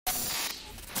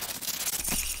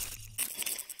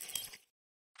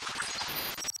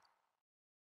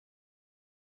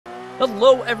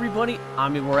Hello everybody,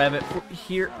 I'm Evil Rabbit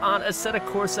here on Assetto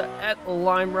Corsa at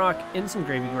Lime Rock in some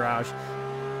Gravy Garage.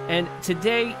 And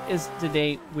today is the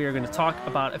day we are going to talk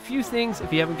about a few things.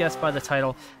 If you haven't guessed by the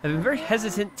title, I've been very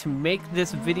hesitant to make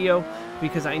this video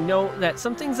because I know that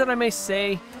some things that I may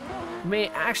say may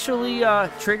actually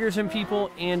trigger some people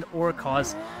and or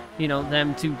cause,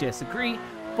 them to disagree.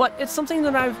 But it's something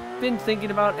that I've been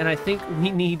thinking about and I think we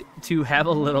need to have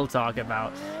a little talk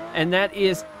about. And that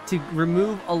is to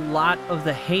remove a lot of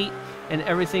the hate and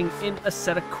everything in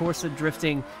Assetto Corsa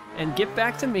drifting and get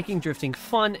back to making drifting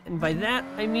fun. And by that,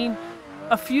 I mean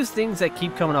a few things that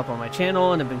keep coming up on my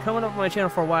channel and have been coming up on my channel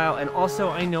for a while. And also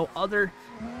I know other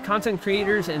content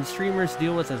creators and streamers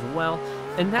deal with as well.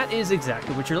 And that is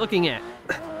exactly what you're looking at.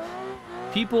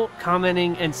 People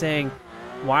commenting and saying,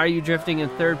 why are you drifting in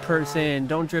third person?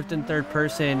 Don't drift in third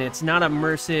person. It's not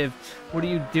immersive. What are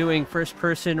you doing? First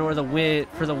person or the win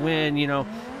for the win?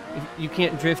 You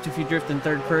can't drift if you drift in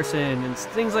third person and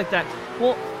things like that.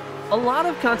 Well, a lot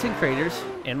of content creators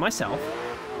and myself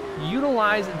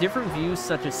utilize different views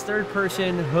such as third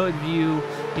person, hood view,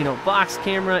 box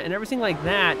camera and everything like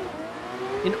that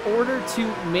in order to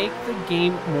make the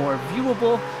game more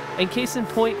viewable. And case in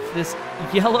point, this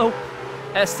yellow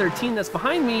S13 that's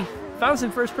behind me, if I was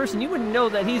in first person, you wouldn't know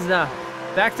that he's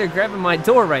back there grabbing my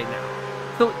door right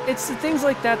now. So it's the things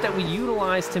like that that we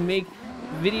utilize to make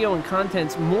video and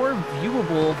contents more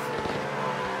viewable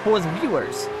for the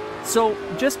viewers. So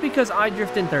just because I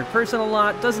drift in third person a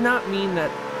lot does not mean that,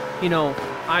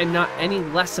 I'm not any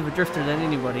less of a drifter than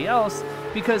anybody else,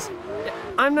 because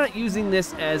I'm not using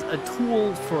this as a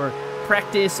tool for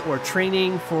practice or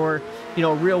training for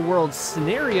real world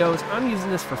scenarios. I'm using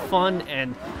this for fun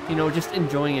and just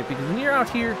enjoying it, because when you're out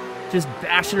here just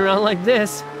bashing around like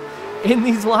this in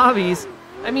these lobbies,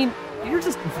 I mean, you're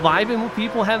just vibing with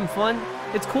people, having fun.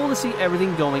 It's cool to see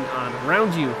everything going on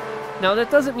around you. Now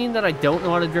that doesn't mean that I don't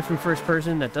know how to drift in first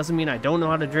person. That doesn't mean I don't know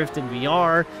how to drift in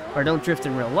VR or I don't drift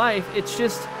in real life. It's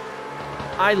just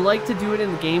I like to do it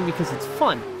in the game because it's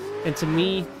fun. And to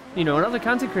me, and other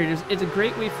content creators, it's a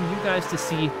great way for you guys to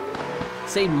see,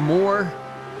 say, more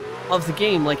of the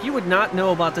game. Like, you would not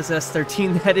know about this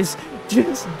S13 that is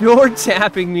just door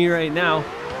tapping me right now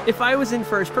if I was in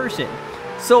first person.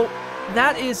 So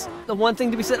that is the one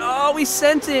thing to be said. Oh, we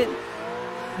sent it.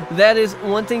 That is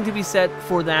one thing to be said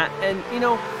for that. And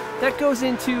that goes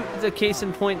into the case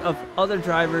in point of other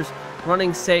drivers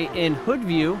running, say, in hood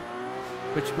view,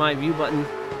 which my view button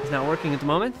is not working at the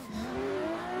moment.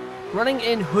 Running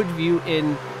in hood view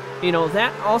in,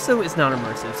 that also is not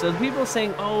immersive. So the people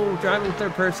saying, oh, driving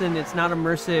third person, it's not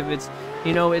immersive, it's,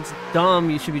 it's dumb,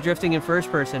 you should be drifting in first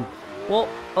person. Well,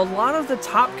 a lot of the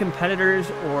top competitors,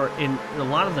 or in a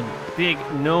lot of the big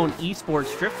known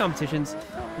esports drift competitions,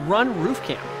 run roof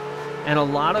cam. And a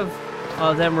lot of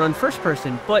them run first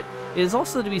person. But it is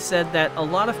also to be said that a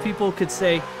lot of people could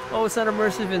say, oh, it's not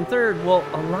immersive in third. Well,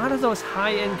 a lot of those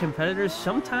high-end competitors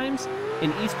sometimes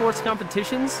in esports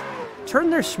competitions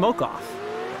turn their smoke off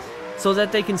so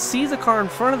that they can see the car in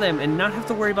front of them and not have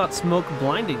to worry about smoke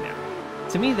blinding them.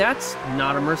 To me, that's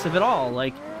not immersive at all.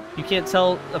 Like, you can't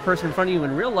tell a person in front of you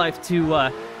in real life to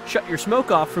shut your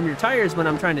smoke off from your tires when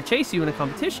I'm trying to chase you in a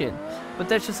competition. But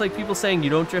that's just like people saying you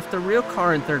don't drift the real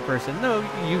car in third person. No,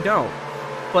 you don't.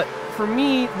 But for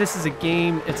me, this is a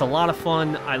game. It's a lot of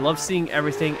fun. I love seeing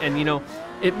everything, and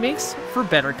it makes for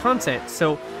better content.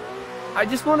 So I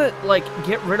just want to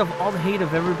get rid of all the hate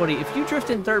of everybody. If you drift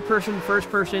in third person, first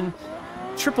person,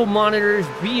 triple monitors,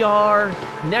 VR,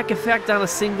 neck effect on a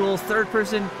single, third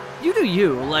person, you do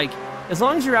you. As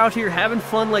long as you're out here having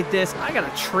fun like this, I got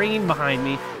a train behind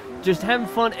me, just having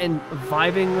fun and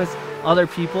vibing with other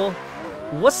people.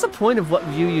 What's the point of what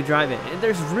view you drive in?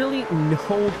 There's really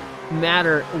no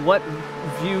matter what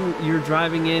view you're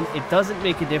driving in. It doesn't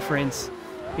make a difference.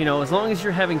 As long as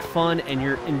you're having fun and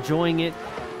you're enjoying it.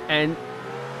 And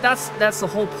that's the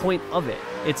whole point of it.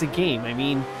 It's a game. I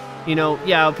mean,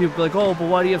 yeah, people be like, oh, but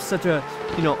why do you have such a,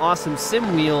 awesome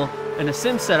sim wheel and a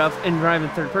sim setup and drive in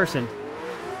third person?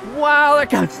 Wow,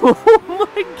 that got, oh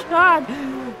my god.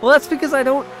 Well, that's because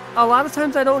a lot of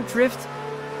times I don't drift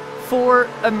for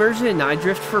immersion. I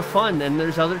drift for fun. And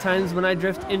there's other times when I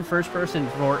drift in first person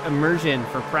for immersion,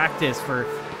 for practice, for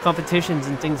competitions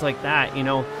and things like that.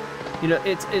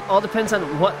 It all depends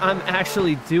on what I'm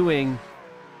actually doing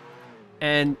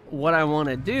and what I want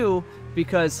to do,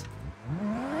 because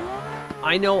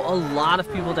I know a lot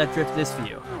of people that drift this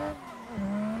view.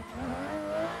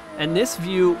 And this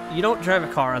view, you don't drive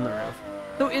a car on the roof.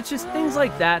 So it's just things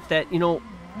like that that,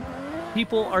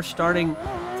 people are starting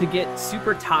to get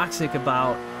super toxic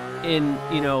about in,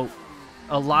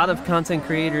 a lot of content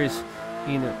creators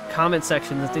you know, comment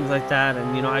sections and things like that.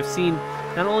 And, you know, I've seen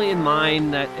not only in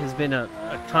mine that has been a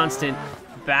constant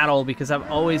battle, because I've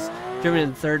always driven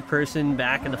in third person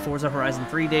back in the Forza Horizon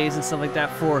 3 days and stuff like that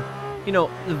for, you know,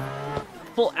 the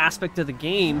full aspect of the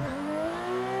game.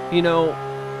 You know,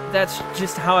 that's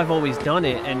just how I've always done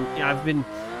it. And I've been,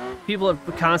 people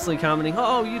have constantly commenting,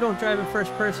 oh, you don't drive in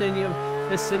first person, you have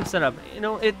this sim setup. You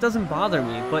know, it doesn't bother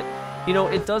me, but, you know,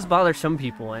 it does bother some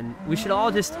people, and we should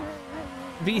all just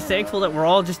be thankful that we're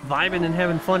all just vibing and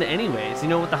having fun anyways. You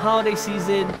know, with the holiday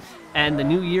season and the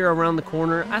new year around the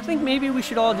corner, I think maybe we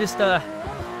should all just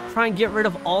try and get rid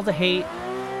of all the hate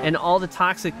and all the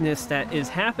toxicness that is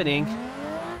happening,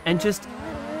 and just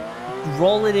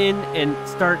roll it in and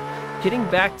start getting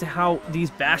back to how these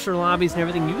basher lobbies and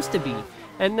everything used to be.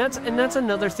 And that's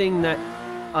another thing that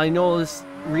I noticed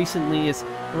recently, is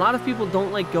a lot of people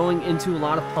don't like going into a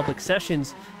lot of public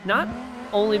sessions, not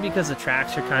only because the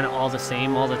tracks are kind of all the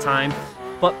same all the time,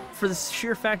 but for the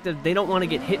sheer fact that they don't want to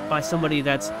get hit by somebody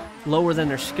that's lower than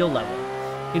their skill level.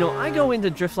 You know, I go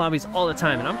into drift lobbies all the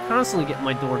time, and I'm constantly getting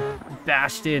my door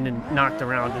bashed in and knocked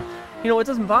around. And, you know, it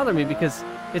doesn't bother me because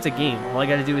it's a game. All I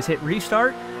got to do is hit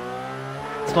restart,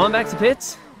 spawn back to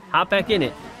pits, hop back in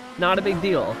it. Not a big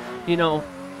deal. You know,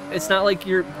 it's not like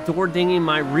you're door dinging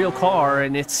my real car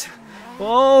and it's,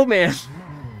 oh man.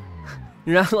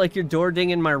 You're not like you're door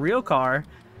dinging my real car.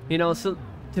 You know, so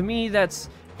to me, that's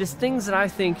just things that I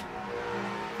think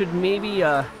could maybe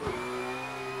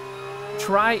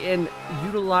try and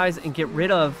utilize and get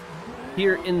rid of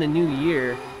here in the new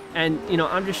year. And, you know,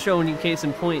 I'm just showing you case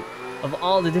in point of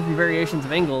all the different variations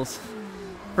of angles,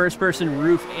 first person,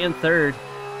 roof, and third,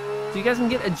 so you guys can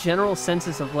get a general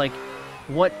census of like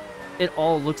what it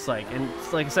all looks like. And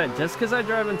like I said, just because I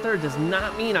drive in third does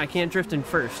not mean I can't drift in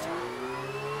first,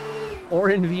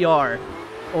 or in VR,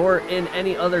 or in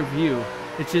any other view.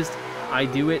 It's just I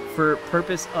do it for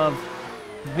purpose of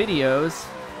videos.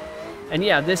 And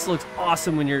yeah, this looks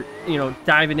awesome when you're, you know,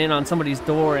 diving in on somebody's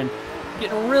door and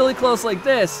getting really close like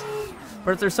this.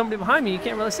 But if there's somebody behind me, you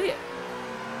can't really see it.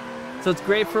 So it's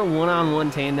great for a one-on-one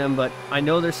tandem, but I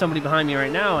know there's somebody behind me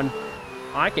right now, and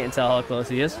I can't tell how close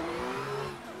he is.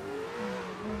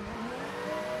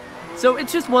 So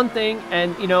it's just one thing,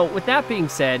 and, you know, with that being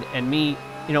said, and me,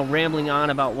 you know, rambling on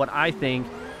about what I think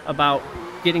about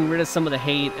getting rid of some of the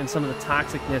hate and some of the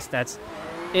toxicness that's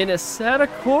in Assetto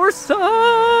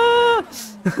Corsa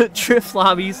drift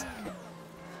lobbies.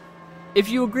 If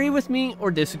you agree with me or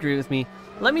disagree with me,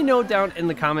 let me know down in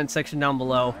the comment section down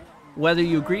below whether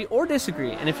you agree or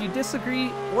disagree. And if you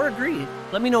disagree or agree,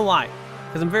 let me know why,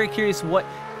 because I'm very curious what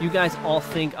you guys all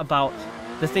think about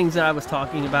the things that I was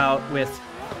talking about with,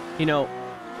 you know,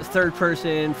 third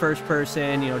person, first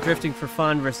person, you know, drifting for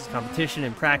fun versus competition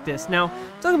and practice. Now,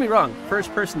 don't get me wrong,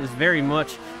 first person is very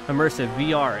much immersive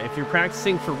VR. If you're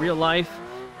practicing for real life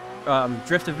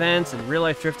drift events and real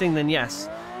life drifting, then yes,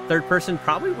 third person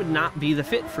probably would not be the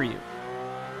fit for you.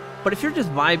 But if you're just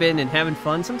vibing and having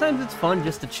fun, sometimes it's fun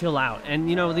just to chill out. And,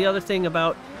 you know, the other thing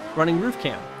about running roof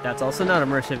cam, that's also not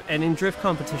immersive. And in drift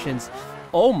competitions,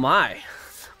 oh my,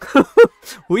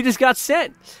 we just got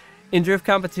sent. In drift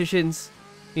competitions,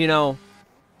 you know,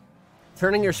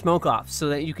 turning your smoke off so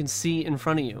that you can see in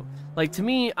front of you. Like, to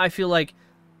me, I feel like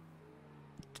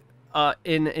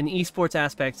in an esports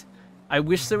aspect, I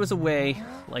wish there was a way,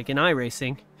 like in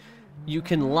iRacing, you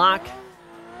can lock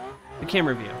the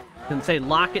camera view. You can say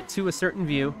lock it to a certain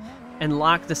view and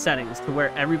lock the settings to where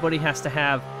everybody has to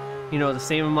have, you know, the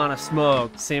same amount of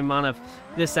smoke, the same amount of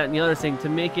this, that, and the other thing, to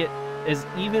make it as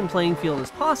even playing field as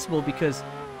possible. Because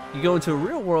you go into a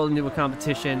real world, into a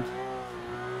competition,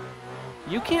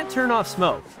 you can't turn off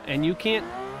smoke and you can't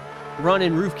run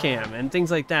in roof cam and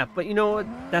things like that. But you know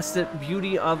what? That's the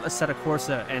beauty of Assetto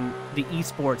Corsa and the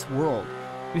esports world.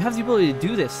 You have the ability to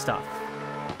do this stuff.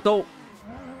 So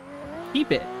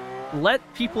keep it. Let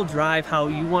people drive how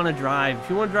you want to drive. If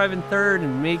you want to drive in third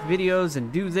and make videos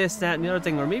and do this, that, and the other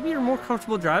thing, or maybe you're more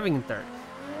comfortable driving in third,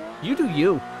 you do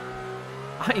you.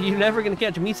 You're never going to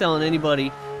catch me telling anybody,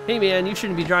 hey man, you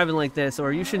shouldn't be driving like this,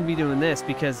 or you shouldn't be doing this,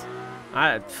 because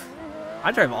I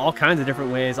drive all kinds of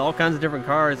different ways, all kinds of different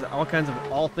cars, all kinds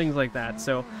of all things like that.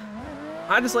 So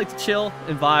I just like to chill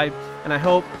and vibe, and I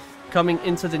hope coming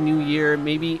into the new year,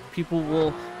 maybe people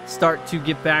will start to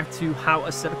get back to how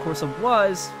Assetto Corsa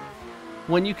was,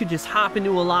 when you could just hop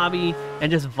into a lobby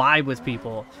and just vibe with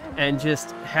people and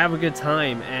just have a good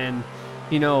time, and,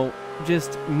 you know,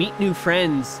 just meet new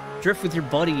friends, drift with your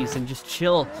buddies, and just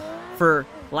chill for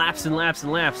laps and laps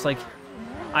and laps. Like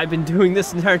I've been doing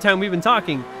this entire time we've been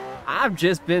talking. I've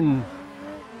just been,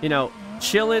 you know,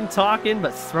 chilling, talking,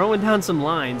 but throwing down some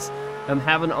lines. I'm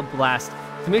having a blast.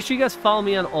 So make sure you guys follow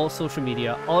me on all social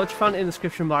media. All that you found in the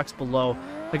description box below.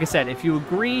 Like I said, if you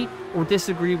agree or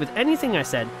disagree with anything I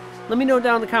said, let me know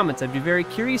down in the comments. I'd be very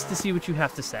curious to see what you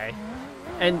have to say.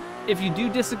 And if you do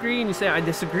disagree and you say I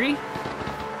disagree,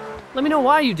 let me know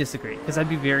why you disagree, because I'd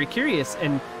be very curious.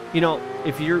 And you know,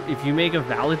 if you make a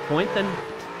valid point, then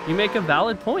you make a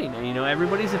valid point. And you know,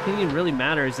 everybody's opinion really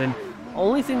matters. And the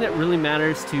only thing that really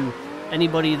matters to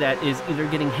anybody that is either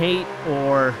getting hate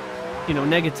or, you know,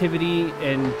 negativity,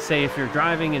 and say if you're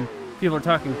driving and people are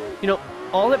talking, you know,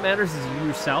 all that matters is you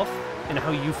yourself and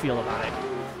how you feel about it.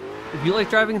 If you like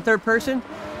driving in third person,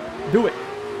 do it.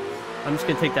 I'm just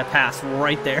gonna take that pass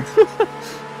right there.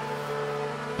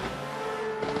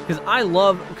 Because I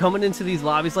love coming into these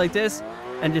lobbies like this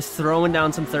and just throwing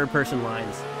down some third person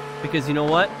lines. Because you know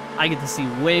what? I get to see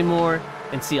way more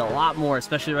and see a lot more,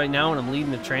 especially right now when I'm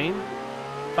leading the train.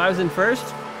 If I was in first,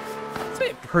 it's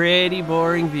a pretty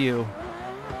boring view.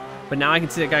 But now I can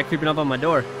see that guy creeping up on my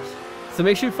door. So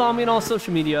make sure you follow me on all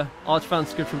social media. All it's found in the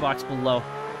description box below.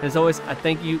 And as always, I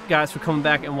thank you guys for coming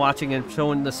back and watching and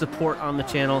showing the support on the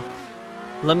channel.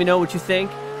 Let me know what you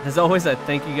think. As always, I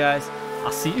thank you guys.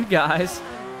 I'll see you guys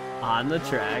on the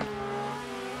track.